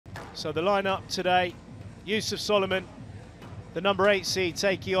So the lineup today, Youseff Soliman, the number 8 seed,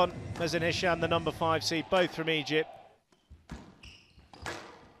 taking on Mazen Hesham, the number 5 seed, both from Egypt.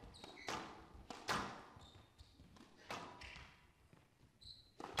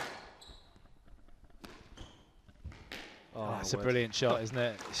 Oh, that's a brilliant shot, isn't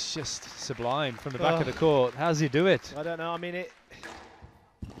it? It's just sublime from the back of the court. How does he do it? I don't know. I mean, it.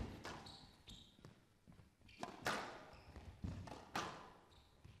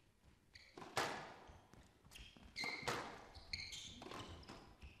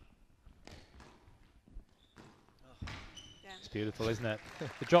 It's beautiful, isn't it?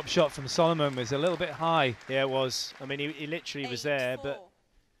 The drop shot from Soliman was a little bit high. Yeah, it was. I mean, he literally was there, but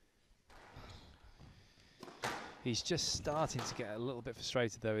he's just starting to get a little bit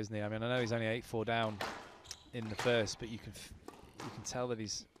frustrated, though, isn't he? I mean, I know he's only 8-4 down in the first, but you can tell that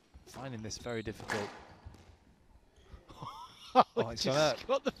he's finding this very difficult. Oh, he just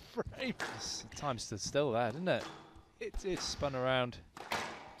got the frame. Time stood still there, didn't it? It spun around.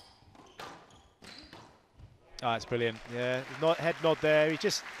 Oh, it's brilliant. Yeah, head nod there. He's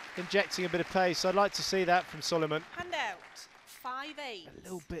just injecting a bit of pace. I'd like to see that from Soliman. Hand out, 5-8. A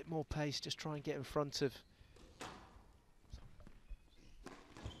little bit more pace, just try and get in front of.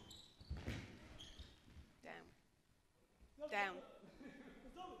 Down.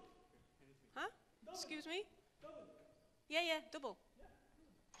 Huh? Excuse me? Yeah, double.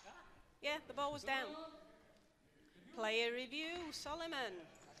 Yeah, the ball was down. Player review, Soliman.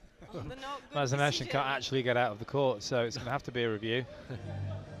 Mazen Hesham can't actually get out of the court, so it's going to have to be a review.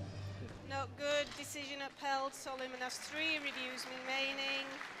 Not good, decision upheld. Soliman has 3 reviews remaining.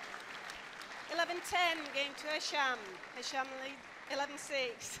 11-10, game to Hesham. Hesham lead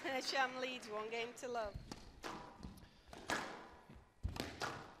 11-6. Hesham leads 1 game to love.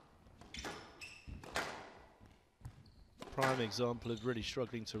 Prime example of really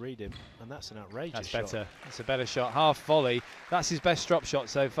struggling to read him, and that's an outrageous shot. That's better. It's a better shot. Half volley. That's his best drop shot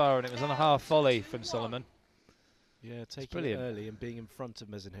so far, and it was on a half volley from Soliman. Yeah, taking it early and being in front of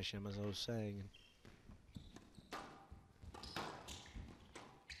Mazen Hesham, as I was saying.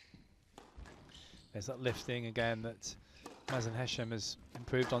 There's that lifting again that Mazen Hesham has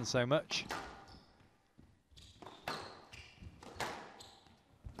improved on so much.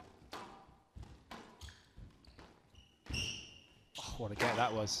 What a get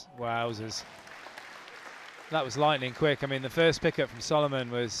that was. Wowzers. That was lightning quick. I mean, the first pickup from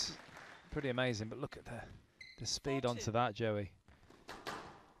Soliman was pretty amazing, but look at the speed onto that, Joey.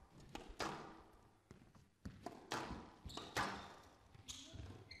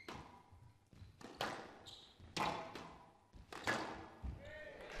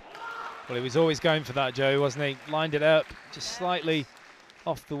 Well, he was always going for that, Joey, wasn't he? Lined it up just slightly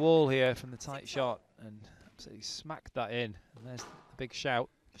off the wall here from the tight shot and absolutely smacked that in. And there's the big shout,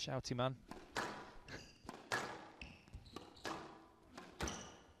 shouty man.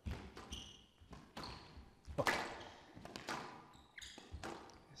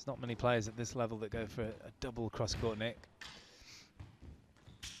 There's not many players at this level that go for a double cross-court nick.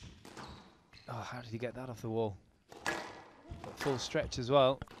 Oh, how did he get that off the wall? Got full stretch as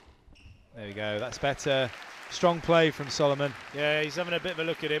well. There we go, that's better. Strong play from Soliman. Yeah, he's having a bit of a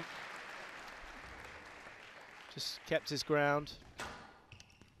look at him. Just kept his ground.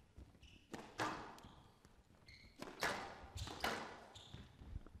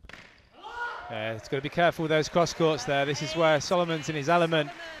 Yeah, it's got to be careful with those cross courts there. This is where Soliman's in his element,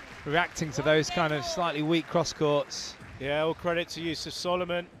 reacting to those kind of slightly weak cross courts. Yeah, all credit to Youseff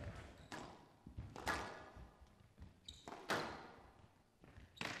Soliman.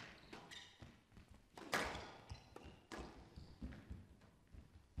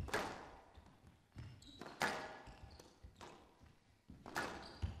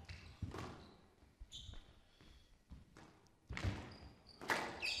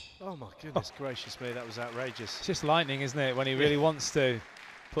 Oh my goodness gracious me, that was outrageous. It's just lightning, isn't it, when he really wants to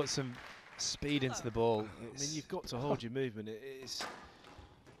put some speed into the ball. I mean, you've got to hold your movement. It is.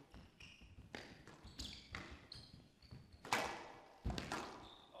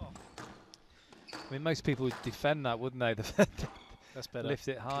 I mean, most people would defend that, wouldn't they? That's better. Lift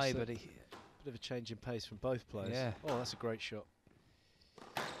it high, but he... Bit of a change in pace from both players. Yeah. Oh, that's a great shot.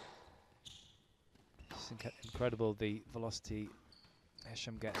 It's incredible the velocity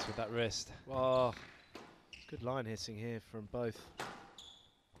Hesham gets with that wrist. Oh, good line hitting here from both.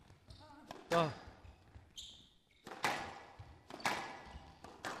 Oh.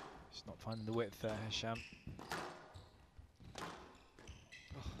 Just not finding the width there, Hesham. Oh.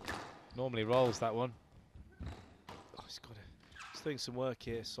 Normally rolls that one. Oh, he's doing some work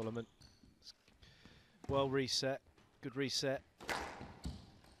here, Soliman. Well reset, good reset.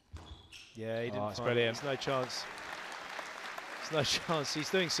 Yeah, he didn't. It's brilliant. There's no chance. There's no chance. He's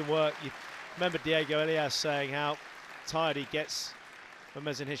doing some work. You remember Diego Elias saying how tired he gets when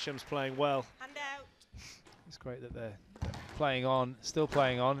Mazen Hisham's playing well. Hand out. It's great that they're playing on, still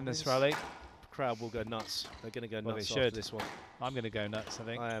playing on in this rally. The crowd will go nuts. They're going to go Well, nuts they after should. this one. I'm going to go nuts, I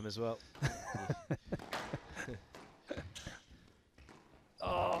think. I am as well.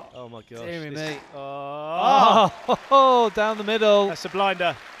 Oh my gosh. Dear this- me. Oh, Down the middle. that's a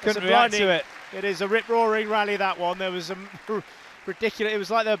blinder. Couldn't That's a react blinding. to it. It is a rip-roaring rally, that one. There was a ridiculous. It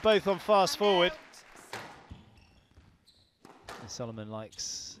was like they were both on fast forward. And Soliman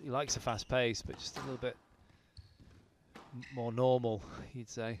likes a fast pace, but just a little bit more normal, you'd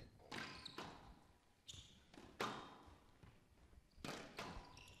say.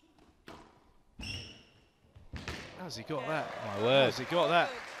 How's he got that? My word. How's he got that?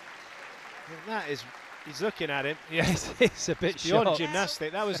 That is. He's looking at him. Yes, it's a bit Beyond short.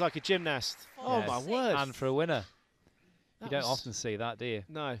 gymnastic. That was like a gymnast. Oh Yes. my word. And for a winner. You That don't was- often see that, do you?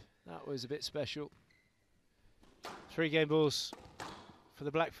 No, that was a bit special. 3 game balls for the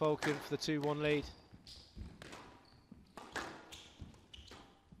Black Falcon for the 2-1 lead.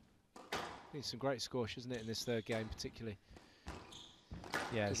 Been some great squash, isn't it, in this third game particularly?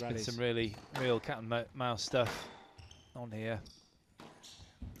 Yeah, Good there's been rallies. some real cat and mouse stuff on here.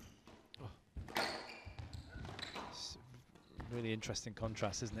 It's a really interesting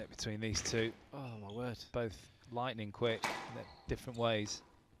contrast, isn't it, between these two? Oh my word. Both lightning quick in their different ways.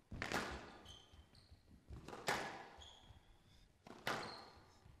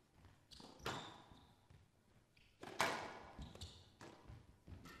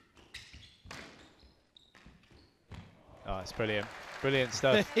 Oh, it's brilliant. Brilliant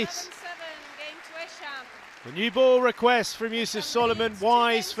stuff. 7-7, game to Hesham. The new ball request from Youseff Soliman,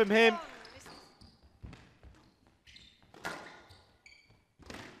 wise from him.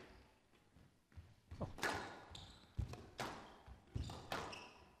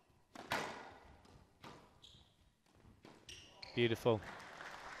 Beautiful.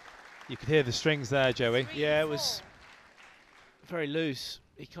 You could hear the strings there, Joey. Yeah, it was very loose.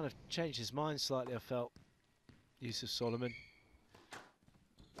 He kind of changed his mind slightly, I felt, Youseff Soliman.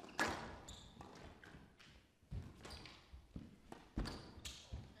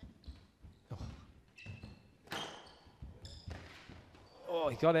 Oh,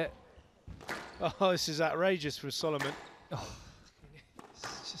 he got it. Oh, this is outrageous from Soliman. Oh,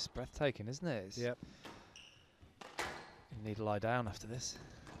 it's just breathtaking, isn't it? It's Yep. You need to lie down after this.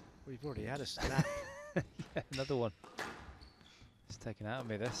 We've already had a snap. Yeah, another one. It's taken out of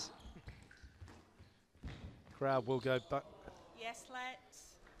me, this. Crowd will go back. Yes,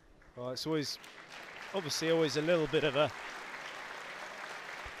 let's. Well, it's always, obviously, always a little bit of a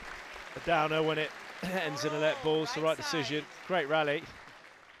downer when it ends in a let ball. It's the right decision. Great rally.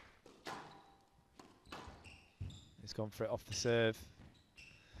 He's gone for it off the serve.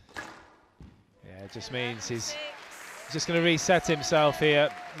 Yeah, it just means he's just going to reset himself here.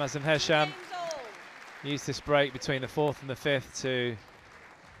 Mazen Hesham used this break between the 4th and the 5th to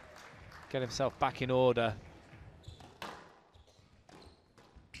get himself back in order.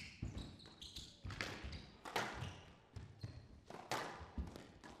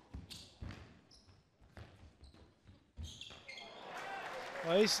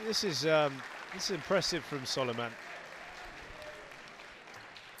 Well, this is impressive from Soliman.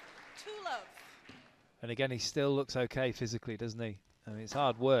 Two love. And again, he still looks okay physically, doesn't he? I mean, it's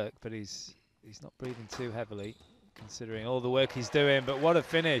hard work, but he's not breathing too heavily, considering all the work he's doing. But what a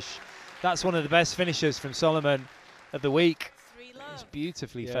finish. That's one of the best finishes from Soliman of the week. 3 It's love.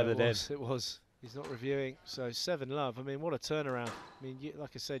 beautifully Yeah, feathered in. it was. He's not reviewing. So 7 love. I mean, what a turnaround. I mean,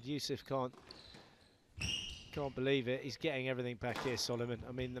 like I said, Youseff can't believe it. He's getting everything back here, Soliman.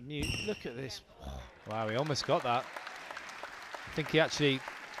 I mean, look at this. Wow, he almost got that. I think he actually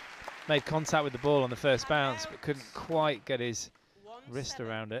made contact with the ball on the first bounce, but couldn't quite get his wrist 1-7.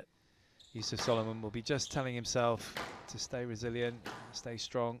 around it. Youseff Soliman will be just telling himself to stay resilient, stay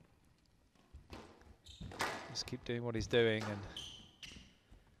strong. Just keep doing what he's doing and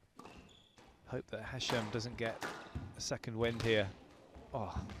hope that Hesham doesn't get a second wind here.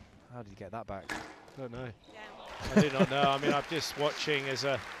 Oh, how did he get that back? I don't know. Down. I do not know. I mean, I'm just watching as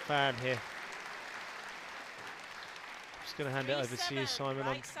a fan here. Just going to hand it over to you, 3-7, Simon. I'm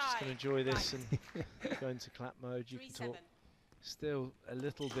right just going side. to enjoy this and go into clap mode. You can 3-7. talk. Still a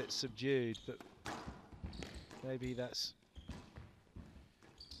little bit subdued, but maybe that's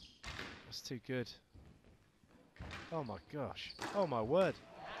too good. Oh my gosh. Oh my word.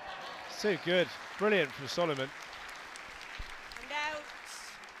 It's too good. Brilliant from Soliman. And out.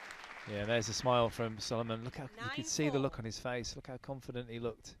 Yeah, there's a smile from Soliman. Look how you could see the 9-4. look on his face. Look how confident he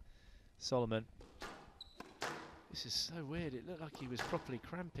looked Soliman. This is so weird. It looked like he was properly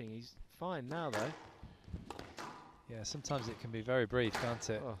cramping. He's fine now, though. Yeah, sometimes it can be very brief, can't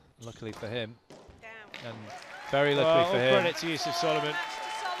it? Oh. Luckily for him. Down. And very luckily for all him. credit to Youseff Soliman. Match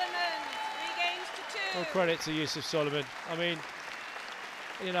to Soliman. 3 games to 2. All credit to Youseff Soliman. I mean,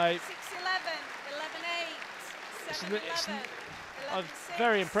 you know, 6-11, 11-8, 7-11, a 11-6.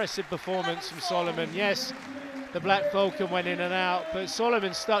 very impressive performance from Soliman. Yes, the Black Falcon went in and out, but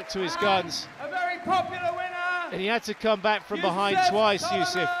Soliman stuck to his guns. A very popular winner. And he had to come back from behind Youseff twice, Soliman.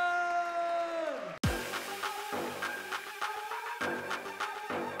 Youseff.